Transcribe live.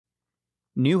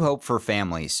New Hope for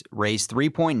Families raised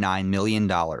 $3.9 million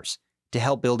to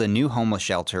help build a new homeless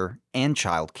shelter and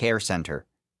child care center.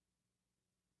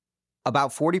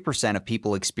 About 40% of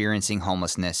people experiencing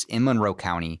homelessness in Monroe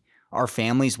County are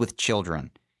families with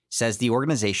children, says the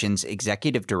organization's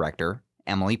executive director,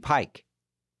 Emily Pike.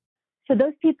 So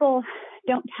those people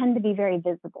don't tend to be very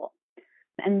visible.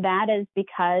 And that is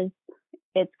because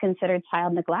it's considered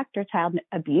child neglect or child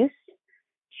abuse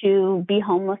to be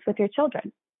homeless with your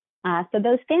children. So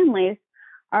those families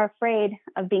are afraid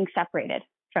of being separated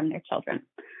from their children.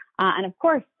 And of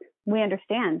course, we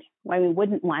understand why we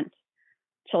wouldn't want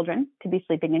children to be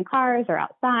sleeping in cars or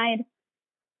outside.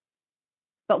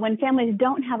 But when families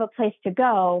don't have a place to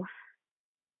go,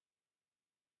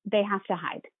 they have to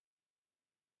hide.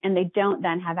 And they don't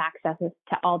then have access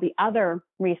to all the other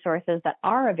resources that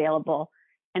are available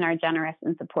in our generous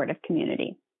and supportive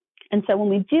community. And so when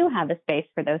we do have a space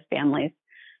for those families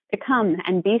to come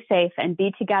and be safe and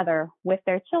be together with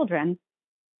their children,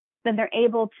 then they're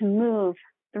able to move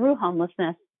through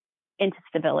homelessness into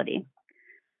stability.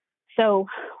 So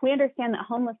we understand that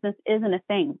homelessness isn't a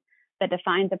thing that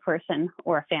defines a person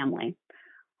or a family.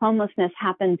 Homelessness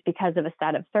happens because of a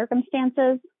set of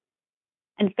circumstances,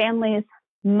 and families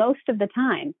most of the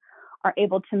time are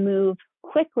able to move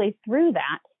quickly through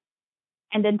that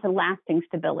and into lasting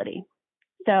stability.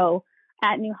 So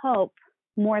at New Hope,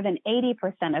 more than 80%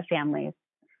 of families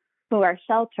who are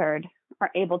sheltered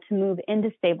are able to move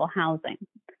into stable housing.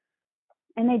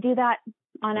 And they do that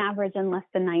on average in less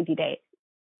than 90 days.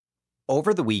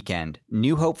 Over the weekend,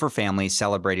 New Hope for Families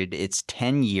celebrated its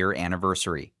 10-year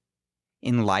anniversary.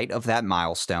 In light of that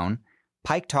milestone,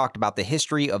 Pike talked about the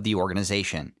history of the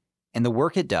organization and the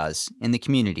work it does in the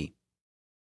community.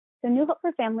 So New Hope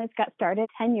for Families got started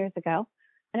 10 years ago.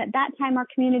 And at that time, our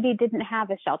community didn't have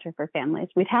a shelter for families.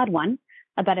 We'd had one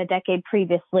about a decade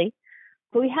previously,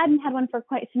 but we hadn't had one for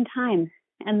quite some time.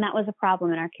 And that was a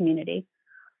problem in our community.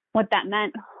 What that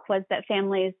meant was that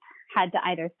families had to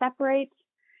either separate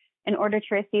in order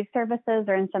to receive services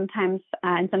or in some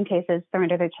cases,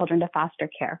 surrender their children to foster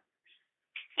care.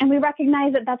 And we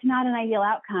recognize that that's not an ideal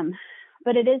outcome,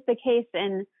 but it is the case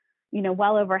in,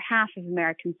 well over half of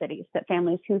American cities that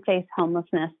families who face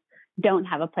homelessness don't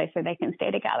have a place where they can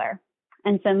stay together.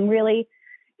 And some really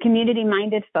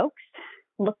community-minded folks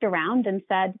looked around and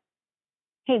said,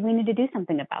 hey, we need to do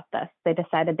something about this. They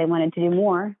decided they wanted to do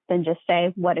more than just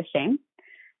say, what a shame.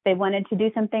 They wanted to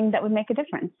do something that would make a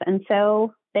difference. And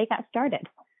so they got started.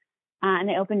 And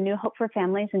they opened New Hope for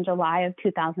Families in July of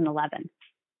 2011.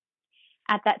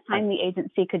 At that time, the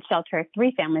agency could shelter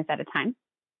 3 families at a time.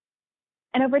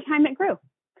 And over time, it grew.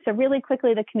 So really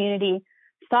quickly, the community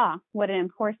saw what an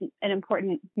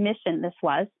important mission this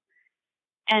was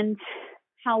and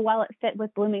how well it fit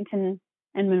with Bloomington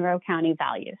and Monroe County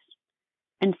values.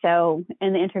 And so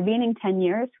in the intervening 10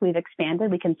 years, we've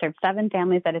expanded. We can serve 7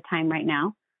 families at a time right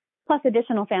now, plus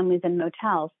additional families in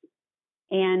motels.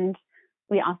 And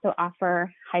we also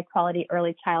offer high-quality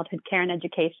early childhood care and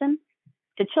education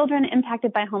to children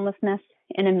impacted by homelessness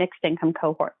in a mixed income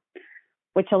cohort,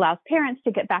 which allows parents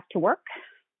to get back to work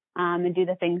and do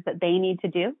the things that they need to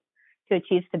do to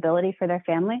achieve stability for their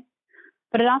family.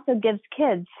 But it also gives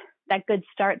kids that good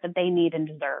start that they need and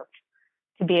deserve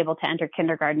to be able to enter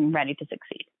kindergarten ready to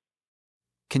succeed.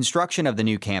 Construction of the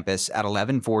new campus at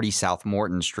 1140 South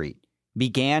Morton Street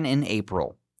began in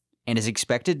April and is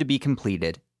expected to be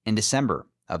completed in December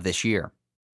of this year.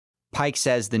 Pike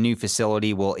says the new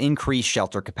facility will increase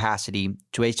shelter capacity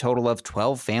to a total of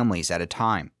 12 families at a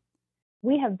time.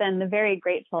 We have been the very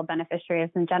grateful beneficiary of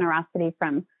some generosity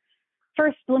from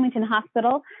first Bloomington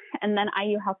Hospital and then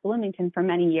IU Health Bloomington for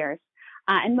many years.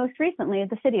 And most recently,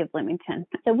 the city of Bloomington.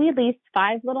 So we leased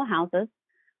 5 little houses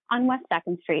on West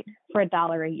 2nd Street for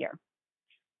 $1 a year.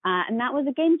 And that was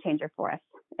a game changer for us.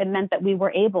 It meant that we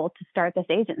were able to start this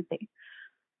agency.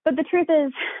 But the truth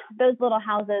is, those little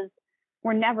houses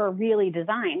were never really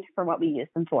designed for what we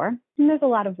used them for. And there's a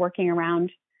lot of working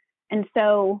around. And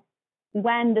so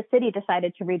when the city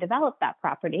decided to redevelop that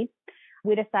property,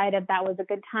 we decided that was a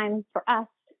good time for us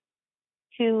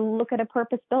to look at a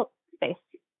purpose-built space.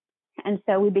 And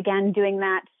so we began doing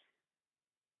that,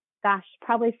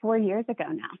 probably 4 years ago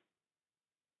now.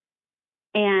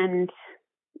 And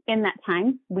in that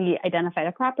time, we identified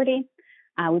a property.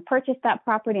 We purchased that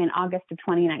property in August of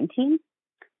 2019,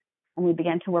 and we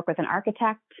began to work with an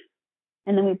architect.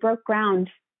 And then we broke ground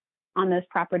on those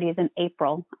properties in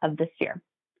April of this year.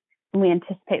 And we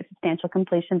anticipate substantial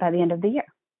completion by the end of the year.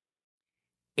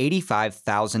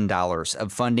 $85,000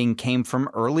 of funding came from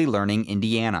Early Learning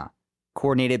Indiana,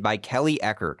 coordinated by Kelly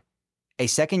Eckert, a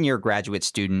second-year graduate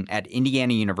student at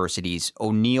Indiana University's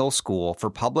O'Neill School for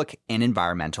Public and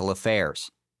Environmental Affairs,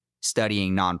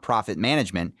 studying nonprofit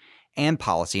management and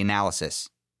policy analysis.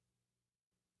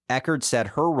 Eckerd said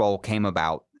her role came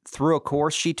about through a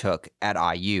course she took at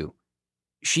IU.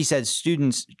 She said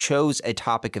students chose a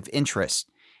topic of interest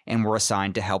and were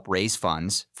assigned to help raise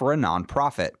funds for a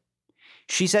nonprofit.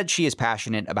 She said she is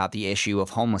passionate about the issue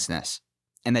of homelessness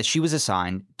and that she was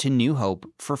assigned to New Hope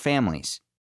for Families.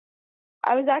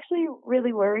 I was actually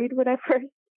really worried when I first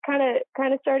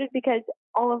kind of started because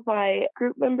all of my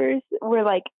group members were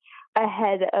like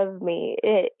ahead of me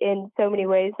in so many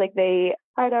ways. Like they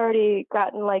had already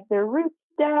gotten like their roots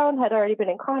down, had already been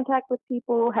in contact with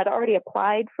people, had already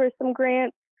applied for some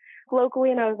grants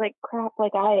locally, and I was like, crap,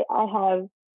 like I've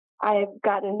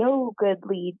gotten no good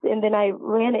leads. And then I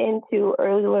ran into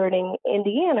Early Learning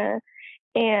Indiana,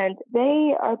 and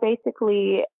they are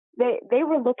basically they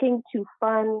were looking to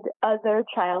fund other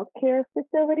child care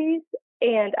facilities,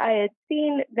 and I had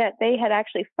seen that they had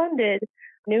actually funded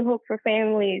New Hope for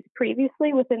Families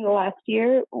previously within the last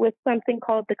year with something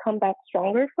called the Come Back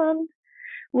Stronger Fund,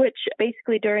 which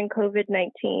basically during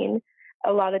COVID-19,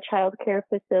 a lot of child care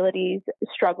facilities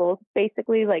struggled.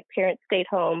 Basically, like parents stayed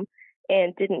home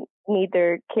and didn't need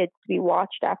their kids to be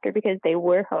watched after because they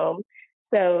were home.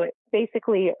 So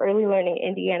basically, Early Learning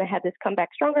Indiana had this Come Back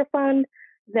Stronger Fund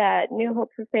that New Hope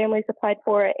for Families applied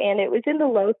for, and it was in the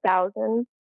low thousands.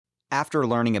 After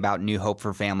learning about New Hope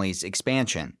for Families'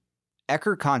 expansion,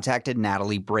 Eckerd contacted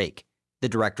Natalie Brake, the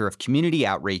Director of Community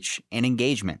Outreach and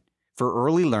Engagement for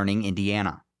Early Learning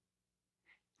Indiana.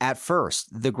 At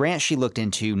first, the grant she looked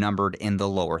into numbered in the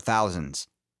lower thousands.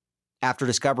 After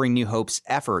discovering New Hope's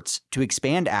efforts to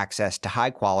expand access to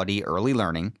high-quality early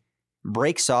learning,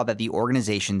 Brake saw that the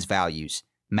organization's values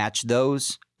matched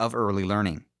those of early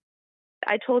learning.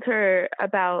 I told her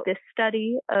about this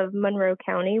study of Monroe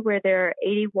County where there are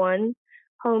 81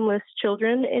 homeless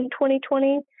children in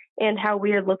 2020 and how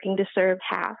we are looking to serve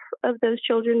half of those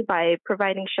children by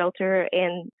providing shelter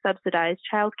and subsidized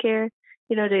childcare,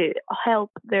 to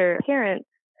help their parents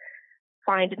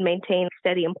find and maintain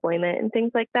steady employment and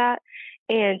things like that.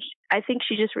 And I think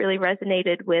she just really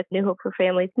resonated with New Hope for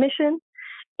Families' mission.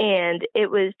 And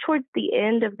it was towards the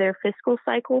end of their fiscal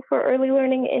cycle for Early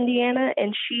Learning Indiana,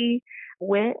 and she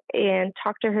went and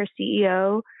talked to her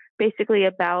CEO basically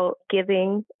about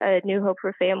giving New Hope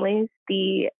for Families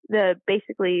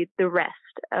basically the rest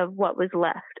of what was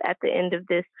left at the end of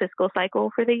this fiscal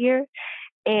cycle for the year.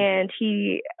 And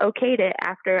he okayed it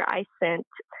after I sent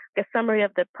a summary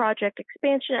of the project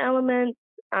expansion elements,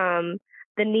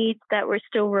 the needs that were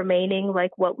still remaining,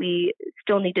 like what we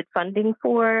still needed funding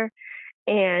for,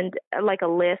 and like a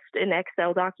list, an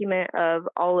Excel document of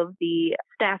all of the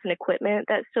staff and equipment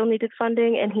that still needed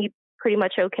funding. And he pretty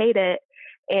much okayed it.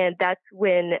 And that's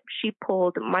when she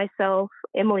pulled myself,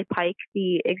 Emily Pike,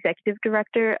 the executive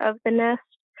director of the Nest,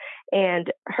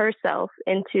 and herself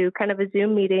into kind of a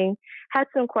Zoom meeting, had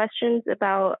some questions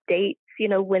about dates,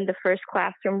 when the first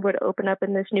classroom would open up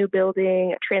in this new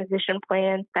building, transition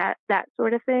plans, that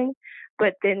sort of thing.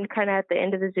 But then kind of at the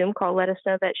end of the Zoom call, let us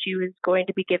know that she was going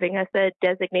to be giving us a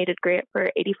designated grant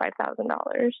for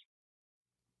 $85,000.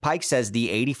 Pike says the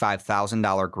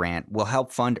 $85,000 grant will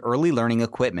help fund early learning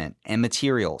equipment and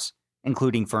materials,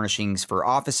 including furnishings for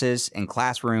offices and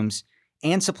classrooms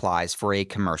and supplies for a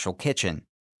commercial kitchen.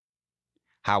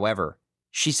 However,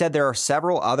 she said there are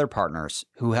several other partners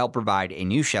who help provide a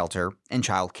new shelter and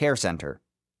child care center.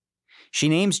 She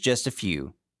names just a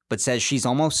few, but says she's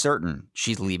almost certain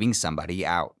she's leaving somebody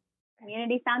out.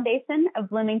 Community Foundation of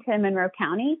Bloomington and Monroe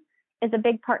County is a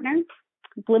big partner.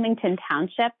 Bloomington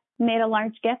Township made a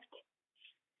large gift.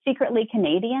 Secretly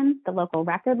Canadian, the local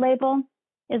record label,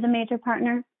 is a major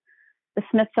partner. The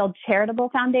Smithfield Charitable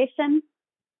Foundation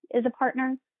is a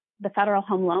partner. The Federal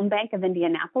Home Loan Bank of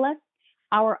Indianapolis,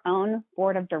 our own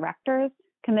board of directors,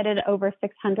 committed over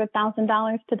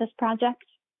 $600,000 to this project.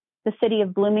 The city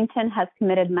of Bloomington has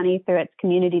committed money through its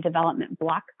Community Development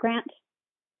Block Grant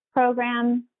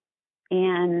program.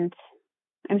 And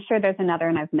I'm sure there's another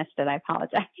and I've missed it. I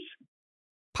apologize.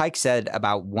 Pike said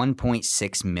about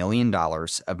 $1.6 million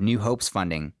of New Hope's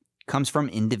funding comes from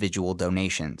individual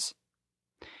donations.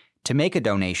 To make a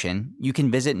donation, you can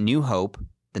visit New Hope,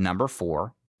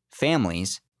 4,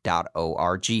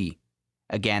 families.org.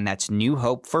 Again, that's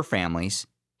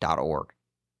newhopeforfamilies.org.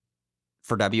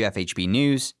 For WFHB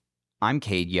News, I'm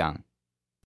Cade Young.